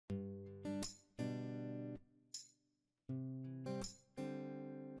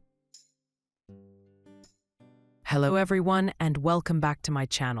Hello everyone and welcome back to my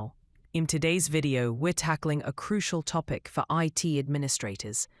channel. In today's video, we're tackling a crucial topic for IT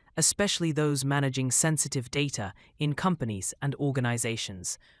administrators, especially those managing sensitive data in companies and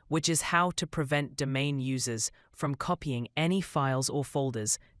organizations, which is how to prevent domain users from copying any files or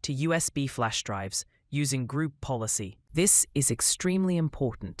folders to USB flash drives using group policy. This is extremely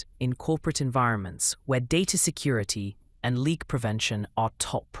important in corporate environments where data security and leak prevention are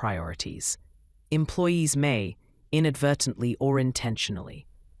top priorities. Employees may, inadvertently or intentionally,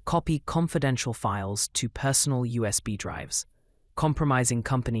 copy confidential files to personal USB drives, compromising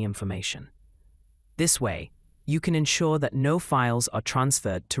company information. This way, you can ensure that no files are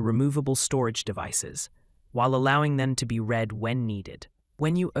transferred to removable storage devices, while allowing them to be read when needed.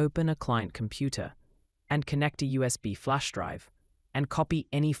 When you open a client computer and connect a USB flash drive and copy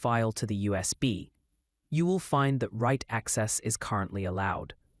any file to the USB, you will find that write access is currently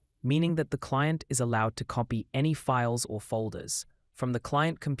allowed, meaning that the client is allowed to copy any files or folders from the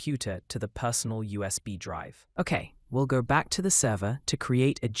client computer to the personal USB drive. Okay, we'll go back to the server to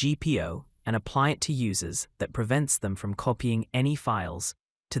create a GPO and apply it to users that prevents them from copying any files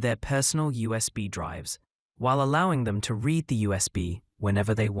to their personal USB drives while allowing them to read the USB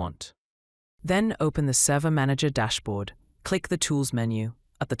whenever they want. Then open the Server Manager dashboard, click the Tools menu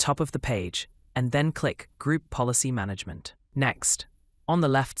at the top of the page, and then click Group Policy Management. Next, on the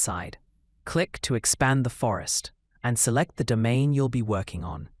left side, click to expand the forest and select the domain you'll be working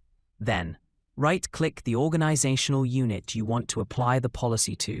on. Then, right-click the organizational unit you want to apply the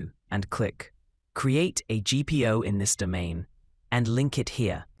policy to and click Create a GPO in this domain and link it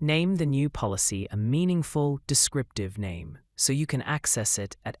here. Name the new policy a meaningful, descriptive name so you can access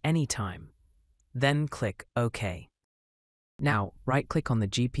it at any time. Then click OK. Now, right-click on the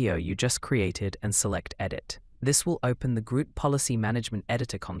GPO you just created and select Edit. This will open the Group Policy Management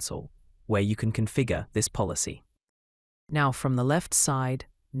Editor console, where you can configure this policy. Now, from the left side,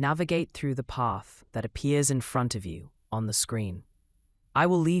 navigate through the path that appears in front of you on the screen. I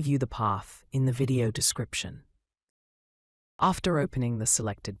will leave you the path in the video description. After opening the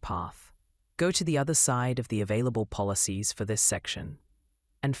selected path, go to the other side of the available policies for this section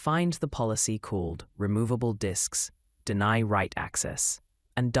and find the policy called Removable Disks, Deny Write Access,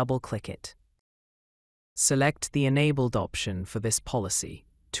 and double-click it. Select the Enabled option for this policy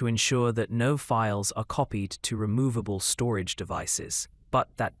to ensure that no files are copied to removable storage devices, but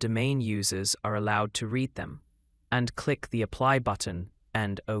that domain users are allowed to read them, and click the Apply button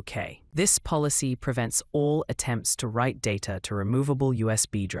and OK. This policy prevents all attempts to write data to removable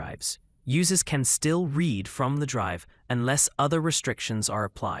USB drives. Users can still read from the drive unless other restrictions are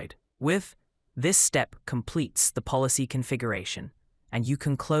applied. This step completes the policy configuration, and you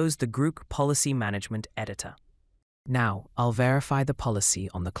can close the Group Policy Management Editor. Now, I'll verify the policy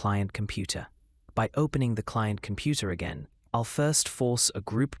on the client computer. By opening the client computer again, I'll first force a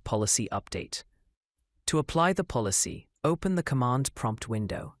group policy update. To apply the policy, open the command prompt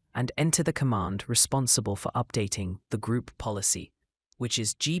window and enter the command responsible for updating the group policy, which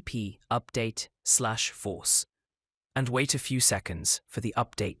is gp update/force, and wait a few seconds for the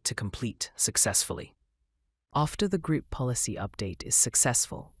update to complete successfully. After the group policy update is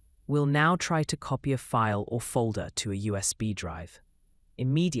successful, we'll now try to copy a file or folder to a USB drive.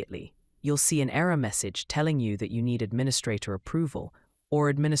 Immediately, you'll see an error message telling you that you need administrator approval or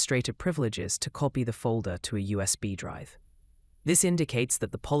administrator privileges to copy the folder to a USB drive. This indicates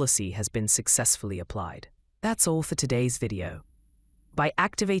that the policy has been successfully applied. That's all for today's video. By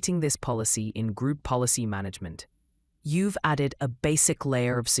activating this policy in Group Policy Management, you've added a basic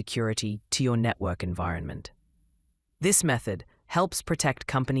layer of security to your network environment. This method helps protect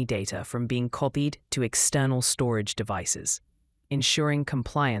company data from being copied to external storage devices, ensuring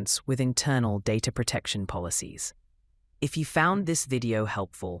compliance with internal data protection policies. If you found this video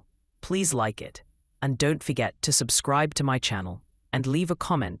helpful, please like it, and don't forget to subscribe to my channel and leave a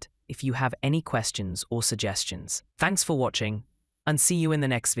comment if you have any questions or suggestions. Thanks for watching, and see you in the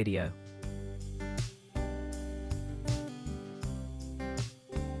next video.